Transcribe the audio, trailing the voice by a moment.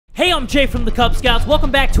Hey, I'm Jay from the Kubz Scouts.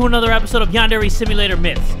 Welcome back to another episode of Yandere Simulator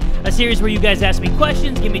Myths, a series where you guys ask me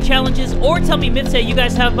questions, give me challenges, or tell me myths that you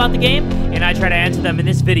guys have about the game, and I try to answer them in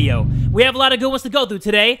this video. We have a lot of good ones to go through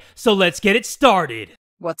today, so let's get it started.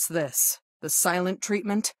 What's this? The silent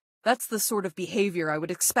treatment? That's the sort of behavior I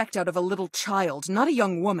would expect out of a little child, not a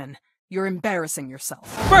young woman. You're embarrassing yourself.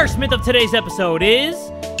 First myth of today's episode is...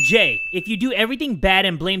 Jay, if you do everything bad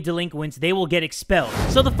and blame delinquents, they will get expelled.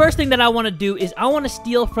 So the first thing that I want to do is I want to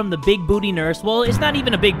steal from the big booty nurse. Well, it's not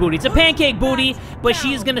even a big booty. It's a pancake booty, but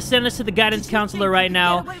she is going to send us to the guidance counselor right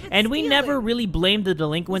now. And we never really blamed the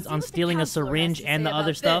delinquents on stealing a syringe and the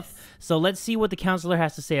other stuff. So let's see what the counselor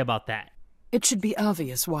has to say about that. It should be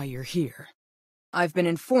obvious why you're here. I've been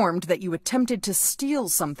informed that you attempted to steal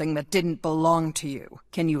something that didn't belong to you.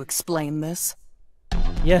 Can you explain this?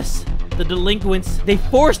 Yes, the delinquents, they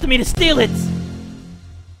forced me to steal it!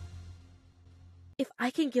 If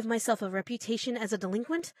I can give myself a reputation as a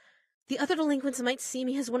delinquent, the other delinquents might see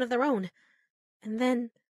me as one of their own, and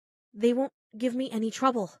then they won't give me any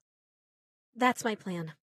trouble. That's my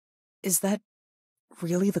plan. Is that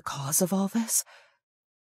really the cause of all this?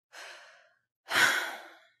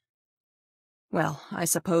 Well, I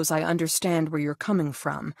suppose I understand where you're coming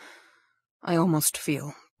from. I almost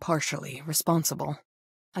feel partially responsible.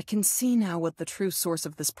 I can see now what the true source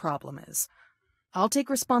of this problem is. I'll take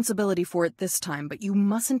responsibility for it this time, but you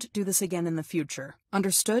mustn't do this again in the future.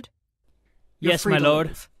 Understood? Yes, my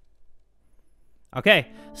lord. Okay,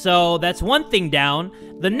 so that's one thing down.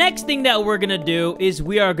 The next thing that we're gonna do is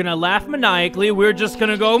we are gonna laugh maniacally. We're just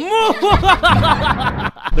gonna go...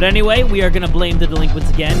 But anyway, we are gonna blame the delinquents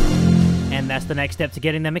again. And that's the next step to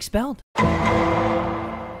getting them expelled.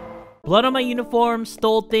 Blood on my uniform,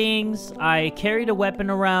 stole things, I carried a weapon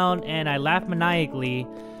around, and I laughed maniacally.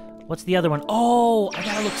 What's the other one? Oh, I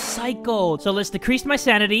gotta look psycho. So let's decrease my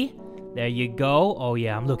sanity. There you go. Oh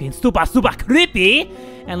yeah, I'm looking super creepy.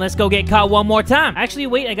 And let's go get caught one more time. Actually,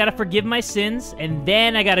 wait, I gotta forgive my sins, and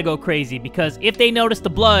then I gotta go crazy. Because if they notice the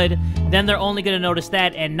blood, then they're only gonna notice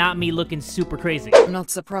that and not me looking super crazy. I'm not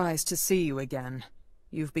surprised to see you again.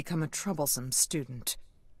 You've become a troublesome student.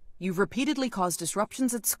 You've repeatedly caused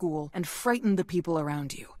disruptions at school and frightened the people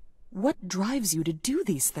around you. What drives you to do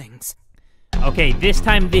these things? Okay, this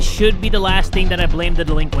time this should be the last thing that I blame the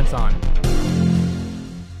delinquents on.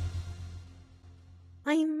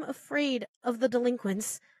 I'm afraid of the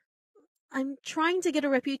delinquents. I'm trying to get a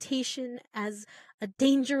reputation as a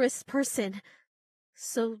dangerous person,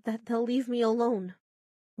 so that they'll leave me alone.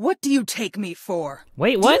 What do you take me for?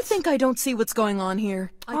 Wait, what? Do you think I don't see what's going on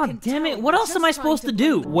here? Oh, damn it. What else am I supposed to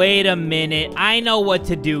do? Wait a minute. I know what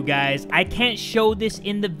to do, guys. I can't show this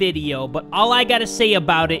in the video, but all I gotta say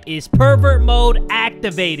about it is pervert mode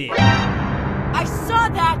activated. I saw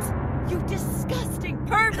that! You disgusting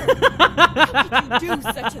pervert! How could you do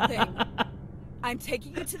such a thing? I'm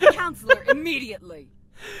taking you to the counselor immediately.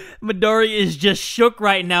 Midori is just shook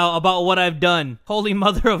right now about what I've done. Holy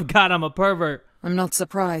mother of God, I'm a pervert. I'm not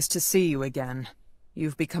surprised to see you again.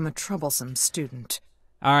 You've become a troublesome student.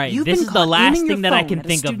 Alright, this is the last thing that I can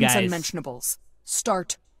think of, guys. Unmentionables.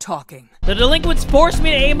 Start talking. The delinquents forced me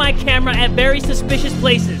to aim my camera at very suspicious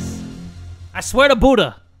places. I swear to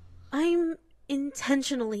Buddha. I'm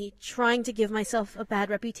intentionally trying to give myself a bad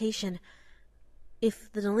reputation.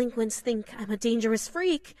 If the delinquents think I'm a dangerous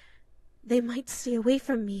freak, they might stay away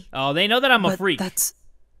from me. Oh, they know that I'm a freak. That's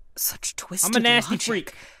such twisted I'm a nasty logic.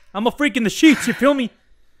 freak. I'm a freak in the sheets, you feel me?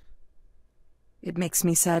 It makes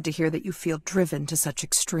me sad to hear that you feel driven to such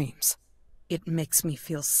extremes. It makes me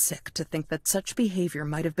feel sick to think that such behavior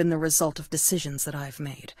might have been the result of decisions that I've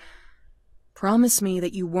made. Promise me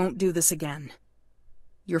that you won't do this again.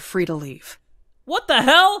 You're free to leave. What the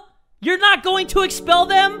hell? You're not going to expel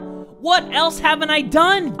them? What else haven't I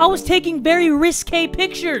done? I was taking very risque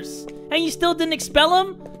pictures, and you still didn't expel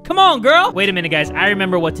them? Come on, girl! Wait a minute, guys. I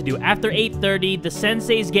remember what to do. After 8:30, the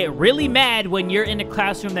senseis get really mad when you're in a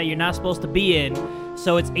classroom that you're not supposed to be in.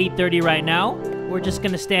 So it's 8:30 right now. We're just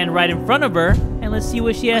gonna stand right in front of her, and let's see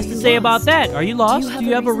what she has to say about that. Are you lost? Do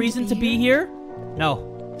you have a reason to be here? No.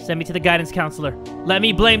 Send me to the guidance counselor. Let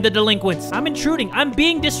me blame the delinquents. I'm intruding. I'm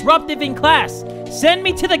being disruptive in class. Send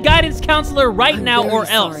me to the guidance counselor right now or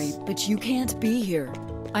else. I'm sorry, but you can't be here.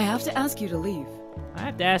 I have to ask you to leave. I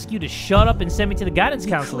have to ask you to shut up and send me to the guidance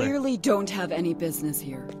counselor. You clearly don't have any business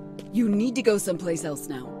here. You need to go someplace else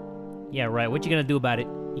now. Yeah, right. What you gonna do about it?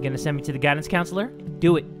 You gonna send me to the guidance counselor?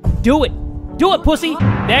 Do it. Do it! Do it, pussy!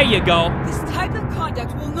 There you go. This type of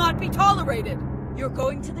conduct will not be tolerated. You're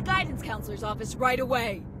going to the guidance counselor's office right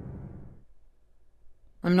away.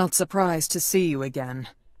 I'm not surprised to see you again.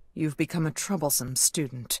 You've become a troublesome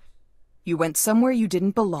student. You went somewhere you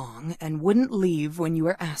didn't belong and wouldn't leave when you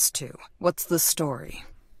were asked to. What's the story?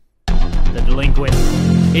 The delinquents.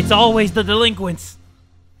 It's always the delinquents.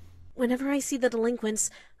 Whenever I see the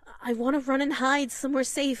delinquents, I want to run and hide somewhere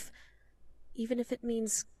safe. Even if it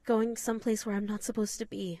means going someplace where I'm not supposed to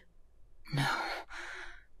be. No.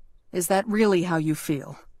 Is that really how you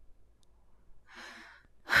feel?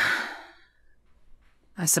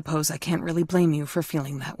 I suppose I can't really blame you for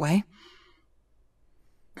feeling that way.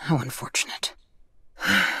 How unfortunate.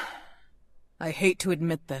 I hate to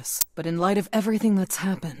admit this, but in light of everything that's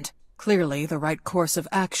happened, clearly the right course of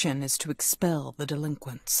action is to expel the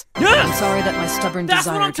delinquents. Yes! I'm sorry that my stubborn That's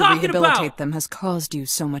what desire I'm to talking rehabilitate about! them has caused you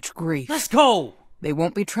so much grief. Let's go! They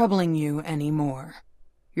won't be troubling you anymore.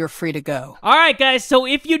 You're free to go. Alright guys, so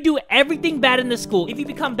if you do everything bad in the school, if you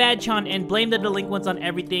become Bad-chan and blame the delinquents on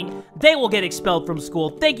everything, they will get expelled from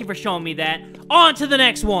school. Thank you for showing me that. On to the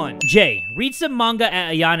next one. Jay, read some manga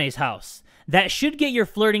at Ayane's house. That should get your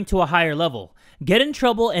flirting to a higher level. Get in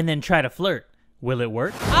trouble and then try to flirt. Will it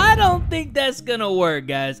work? I don't think that's gonna work,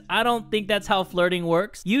 guys. I don't think that's how flirting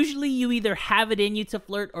works. Usually you either have it in you to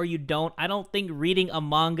flirt or you don't. I don't think reading a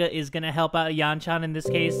manga is gonna help out Yan-chan in this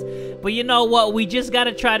case. But you know what? We just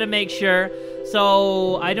gotta try to make sure.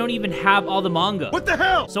 So I don't even have all the manga. What the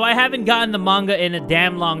hell? So I haven't gotten the manga in a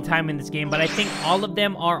damn long time in this game, but I think all of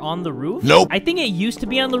them are on the roof. Nope. I think it used to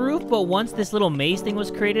be on the roof, but once this little maze thing was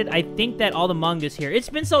created, I think that all the manga's here. It's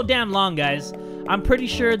been so damn long, guys. I'm pretty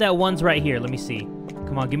sure that one's right here. Let me see.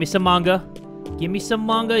 Come on, give me some manga. Give me some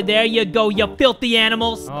manga. There you go, you filthy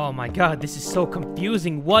animals. Oh my god, this is so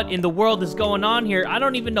confusing. What in the world is going on here? I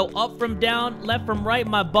don't even know up from down, left from right,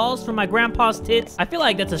 my balls from my grandpa's tits. I feel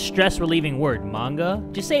like that's a stress-relieving word. Manga?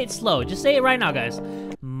 Just say it slow. Just say it right now, guys.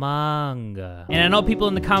 Manga. And I know people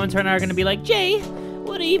in the comments right now are gonna be like, Jay,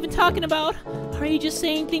 what are you even talking about? Are you just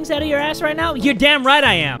saying things out of your ass right now? You're damn right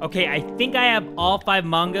I am. Okay, I think I have all 5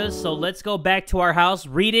 mangas, so let's go back to our house,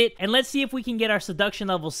 read it, and let's see if we can get our seduction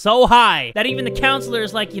level so high that even the counselor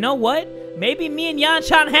is like, you know what? Maybe me and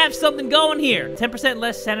Yan-chan have something going here. 10%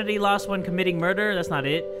 less sanity loss when committing murder. That's not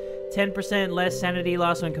it. 10% less sanity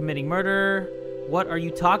loss when committing murder. What are you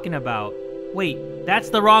talking about? Wait, that's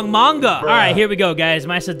the wrong manga. All right, here we go, guys.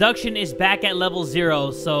 My seduction is back at level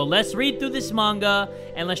 0, so let's read through this manga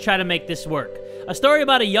and let's try to make this work. A story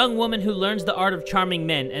about a young woman who learns the art of charming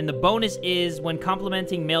men, and the bonus is when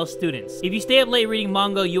complimenting male students. If you stay up late reading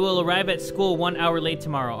manga, you will arrive at school 1 hour late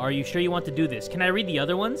tomorrow. Are you sure you want to do this? Can I read the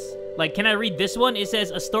other ones? Like, can I read this one? It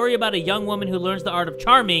says, a story about a young woman who learns the art of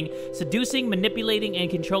charming, seducing, manipulating, and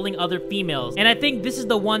controlling other females. And I think this is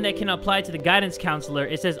the one that can apply to the guidance counselor.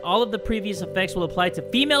 It says, all of the previous effects will apply to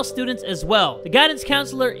female students as well. The guidance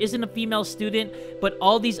counselor isn't a female student, but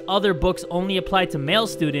all these other books only apply to male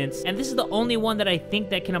students. And this is the only one that I think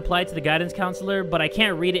that can apply to the guidance counselor, but I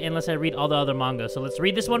can't read it unless I read all the other manga. So let's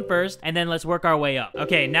read this one first, and then let's work our way up.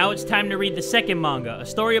 Okay, now it's time to read the second manga. A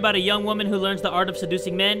story about a young woman who learns the art of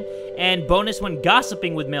seducing men, and bonus when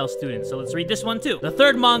gossiping with male students. So let's read this one too. The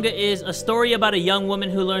third manga is a story about a young woman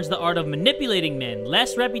who learns the art of manipulating men,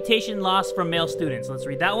 less reputation loss from male students. Let's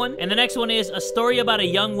read that one. And the next one is a story about a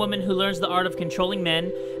young woman who learns the art of controlling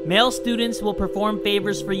men. Male students will perform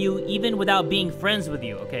favors for you even without being friends with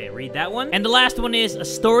you. Okay, read that one. And the last one is a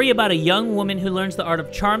story about a young woman who learns the art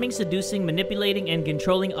of charming, seducing, manipulating, and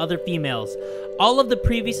controlling other females. All of the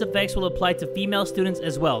previous effects will apply to female students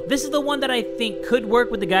as well. This is the one that I think could work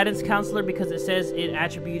with the guidance counselor because it says it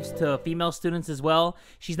attributes to female students as well.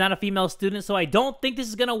 She's not a female student, so I don't think this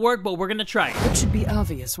is gonna work, but we're gonna try it. It should be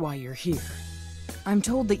obvious why you're here. I'm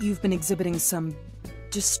told that you've been exhibiting some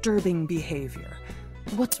disturbing behavior.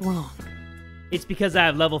 What's wrong? It's because I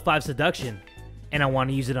have level 5 seduction, and I want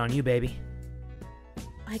to use it on you, baby.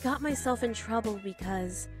 I got myself in trouble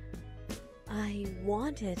because I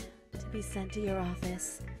wanted to be sent to your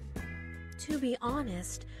office. To be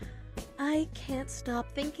honest, I can't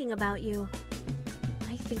stop thinking about you.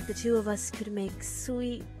 I think the two of us could make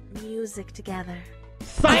sweet music together.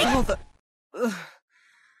 Oh,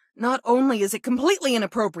 not only is it completely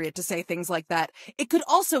inappropriate to say things like that, it could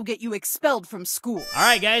also get you expelled from school.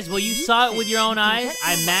 Alright guys, well you saw it with your own eyes.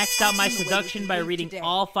 I maxed out my seduction by reading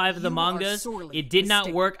all 5 of the mangas. It did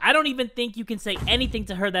not work. I don't even think you can say anything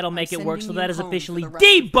to her that'll make it work, so that is officially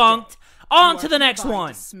debunked. On to the next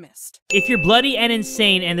one. If you're bloody and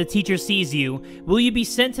insane and the teacher sees you, will you be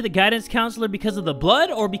sent to the guidance counselor because of the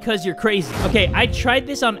blood or because you're crazy? Okay, I tried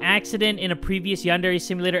this on accident in a previous Yandere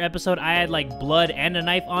Simulator episode. I had like blood and a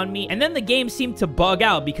knife on me, and then the game seemed to bug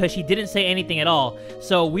out because she didn't say anything at all.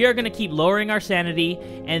 So we are gonna keep lowering our sanity,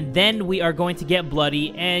 and then we are going to get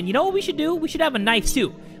bloody. And you know what we should do? We should have a knife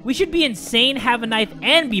too. We should be insane, have a knife,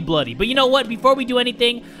 and be bloody. But you know what? Before we do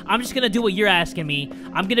anything, I'm just gonna do what you're asking me.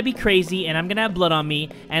 I'm gonna be crazy, and I'm gonna have blood on me,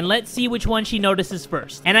 and let's see which one she notices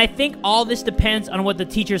first. And I think all this depends on what the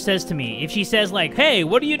teacher says to me. If she says like, hey,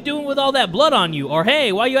 what are you doing with all that blood on you? Or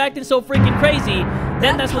hey, why are you acting so freaking crazy?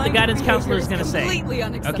 Then that's what the guidance counselor is gonna say.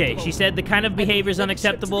 Okay, she said the kind of behavior is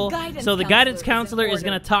unacceptable, so the guidance counselor is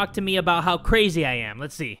gonna talk to me about how crazy I am.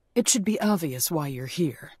 Let's see. It should be obvious why you're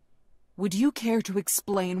here. Would you care to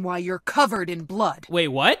explain why you're covered in blood? Wait,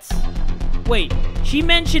 what? Wait, she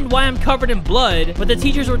mentioned why I'm covered in blood, but the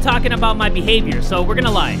teachers were talking about my behavior, so we're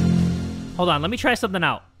gonna lie. Hold on, let me try something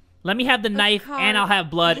out. Let me have the knife, and I'll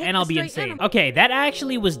have blood, and I'll be insane. Okay, that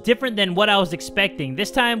actually was different than what I was expecting.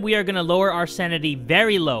 This time, we are gonna lower our sanity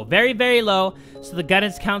very low. Very, very low. So the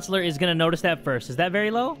guidance counselor is gonna notice that first. Is that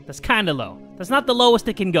very low? That's kinda low. That's not the lowest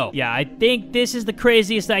it can go. Yeah, I think this is the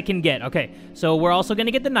craziest I can get. Okay, so we're also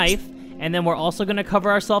gonna get the knife, and then we're also gonna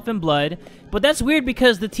cover ourselves in blood. But that's weird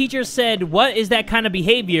because the teacher said, what is that kind of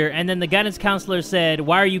behavior? And then the guidance counselor said,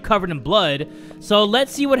 why are you covered in blood? So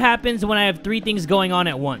let's see what happens when I have 3 things going on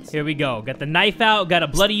at once. Here we go. Got the knife out, got a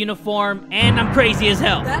bloody uniform, and I'm crazy as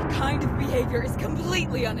hell. That kind of behavior is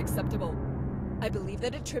completely unacceptable. I believe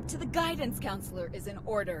that a trip to the guidance counselor is in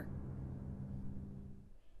order.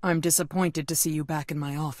 I'm disappointed to see you back in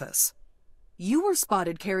my office. You were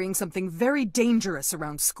spotted carrying something very dangerous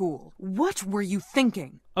around school. What were you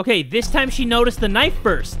thinking? Okay, this time she noticed the knife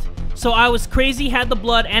first. So I was crazy, had the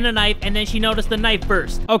blood and a knife, and then she noticed the knife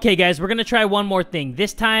first. Okay, guys, we're gonna try one more thing.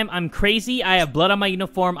 This time, I'm crazy, I have blood on my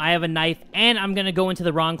uniform, I have a knife, and I'm gonna go into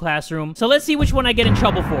the wrong classroom. So let's see which one I get in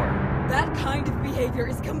trouble for. That kind of behavior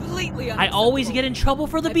is completely unacceptable. I always get in trouble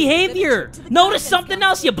for the behavior. Notice something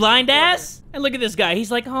else, you blind ass. And look at this guy.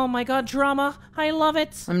 He's like, oh my god, drama. I love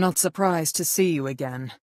it. I'm not surprised to see you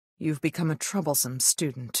again. You've become a troublesome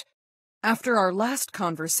student. After our last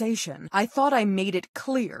conversation, I thought I made it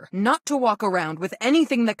clear not to walk around with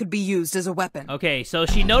anything that could be used as a weapon. Okay, so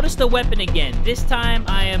she noticed the weapon again. This time,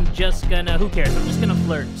 I am just gonna, who cares? I'm just gonna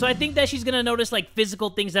flirt. So I think that she's gonna notice, like,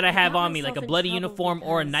 physical things that I have on me, like a bloody uniform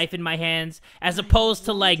or a knife in my hands, as opposed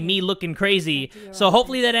to, like, me looking crazy. So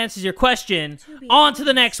hopefully that answers your question. On to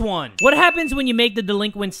the next one. What happens when you make the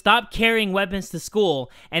delinquents stop carrying weapons to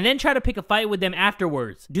school and then try to pick a fight with them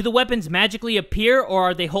afterwards? Do the weapons magically appear, or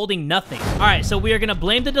are they holding nothing? Alright, so we are gonna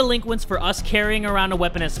blame the delinquents for us carrying around a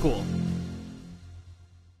weapon at school.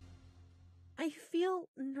 I feel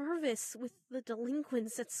nervous with the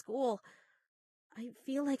delinquents at school. I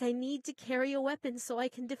feel like I need to carry a weapon so I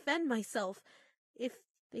can defend myself if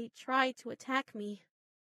they try to attack me.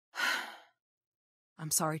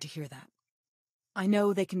 I'm sorry to hear that. I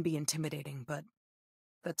know they can be intimidating, but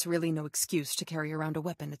that's really no excuse to carry around a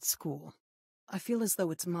weapon at school. I feel as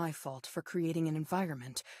though it's my fault for creating an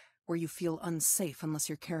environment where you feel unsafe unless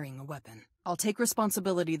you're carrying a weapon. I'll take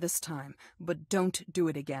responsibility this time, but don't do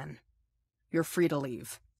it again. You're free to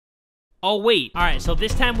leave. Oh, wait. Alright, so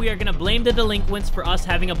this time we are gonna blame the delinquents for us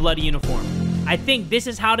having a bloody uniform. I think this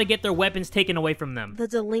is how to get their weapons taken away from them. The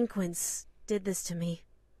delinquents did this to me.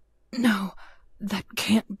 No, that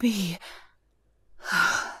can't be.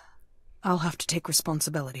 I'll have to take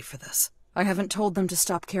responsibility for this. I haven't told them to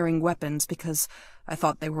stop carrying weapons because I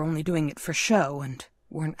thought they were only doing it for show and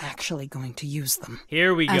weren't actually going to use them.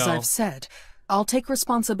 Here we go. As I've said, I'll take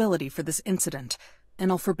responsibility for this incident,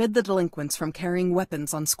 and I'll forbid the delinquents from carrying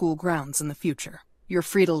weapons on school grounds in the future. You're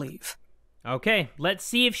free to leave. Okay, let's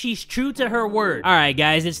see if she's true to her word. Alright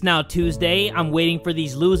guys, it's now Tuesday. I'm waiting for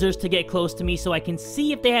these losers to get close to me so I can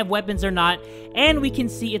see if they have weapons or not, and we can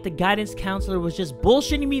see if the guidance counselor was just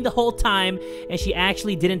bullshitting me the whole time and she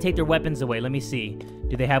actually didn't take their weapons away. Let me see.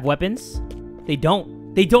 Do they have weapons? They don't.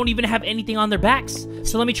 They don't even have anything on their backs.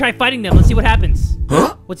 So let me try fighting them. Let's see what happens.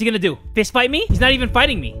 Huh? What's he gonna do? Fist fight me? He's not even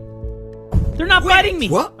fighting me. They're not fighting me.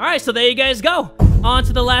 What? Alright, so there you guys go. On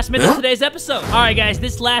to the last myth of today's episode. Alright guys,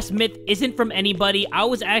 this last myth isn't from anybody. I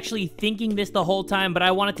was actually thinking this the whole time, but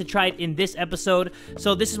I wanted to try it in this episode.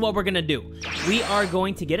 So this is what we're gonna do. We are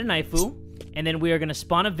going to get a knifeu, and then we are gonna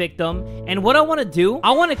spawn a victim. And what I wanna do,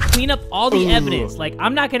 I wanna clean up all the evidence. Like,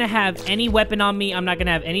 I'm not gonna have any weapon on me. I'm not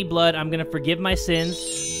gonna have any blood. I'm gonna forgive my sins.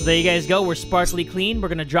 So there you guys go. We're sparkly clean. We're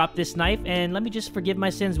gonna drop this knife, and let me just forgive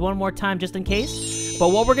my sins one more time just in case. But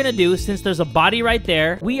what we're gonna do, since there's a body right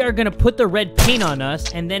there, we are gonna put the red paint on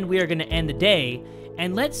us, and then we are gonna end the day.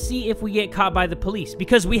 And let's see if we get caught by the police.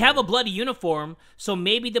 Because we have a bloody uniform, so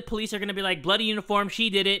maybe the police are gonna be like, bloody uniform, she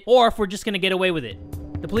did it. Or if we're just gonna get away with it.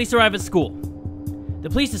 The police arrive at school. The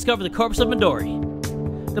police discover the corpse of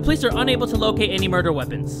Midori. The police are unable to locate any murder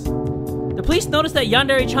weapons. The police notice that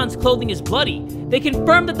Yandere-chan's clothing is bloody. They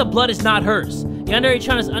confirm that the blood is not hers.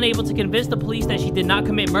 Yandere-chan is unable to convince the police that she did not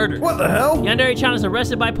commit murder. What the hell? Yandere-chan is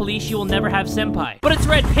arrested by police. She will never have senpai. But it's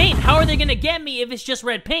red paint. How are they gonna get me if it's just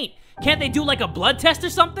red paint? Can't they do like a blood test or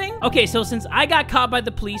something? Okay, so since I got caught by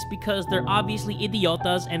the police because they're obviously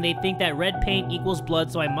idiotas and they think that red paint equals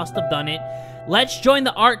blood, so I must have done it, let's join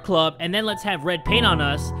the art club and then let's have red paint on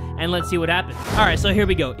us and let's see what happens. Alright, so here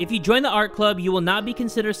we go. If you join the art club, you will not be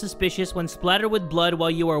considered suspicious when splattered with blood while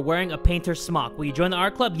you are wearing a painter's smock. Will you join the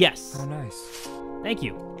art club? Yes. Oh, nice. Thank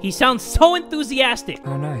you. He sounds so enthusiastic.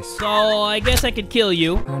 Oh, nice. So I guess I could kill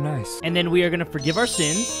you. Oh, nice. And then we are gonna forgive our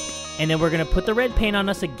sins. And then we're gonna put the red paint on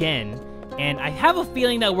us again. And I have a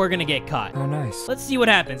feeling that we're gonna get caught. Oh, nice. Let's see what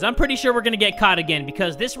happens. I'm pretty sure we're gonna get caught again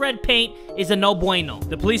because this red paint is a no bueno.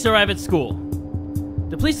 The police arrive at school.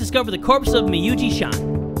 The police discover the corpse of Miyuji-chan.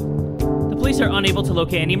 The police are unable to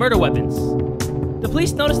locate any murder weapons. The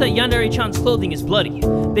police notice that Yandere-chan's clothing is bloody.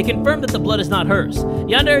 They confirm that the blood is not hers.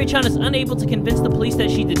 Yandere-chan is unable to convince the police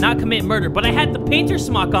that she did not commit murder, but I had the painter's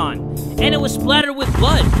smock on, and it was splattered with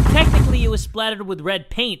blood. Technically, it was splattered with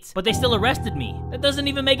red paint, but they still arrested me. That doesn't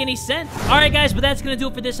even make any sense. Alright guys, but that's gonna do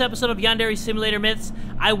it for this episode of Yandere Simulator Myths.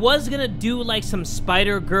 I was gonna do like some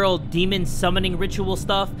Spider-Girl demon summoning ritual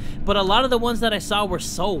stuff, but a lot of the ones that I saw were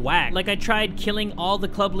so whack. Like I tried killing all the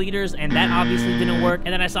club leaders, and that obviously didn't work,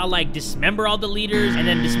 and then I saw like dismember all the leaders, and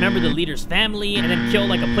then dismember the leader's family, and then kill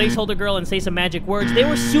like a placeholder girl and say some magic words. They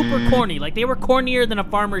were super corny. Like they were cornier than a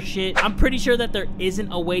farmer's shit. I'm pretty sure that there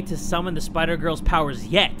isn't a way to summon the Spider-Girl's powers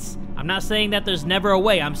yet. I'm not saying that there's never a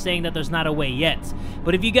way. I'm saying that there's not a way yet.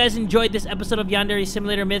 But if you guys enjoyed this episode of Yandere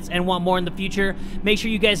Simulator Myths and want more in the future, make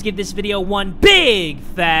sure you guys give this video one big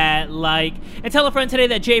fat like. And tell a friend today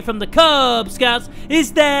that Jay from the Kubz Scouts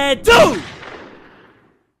is that dude!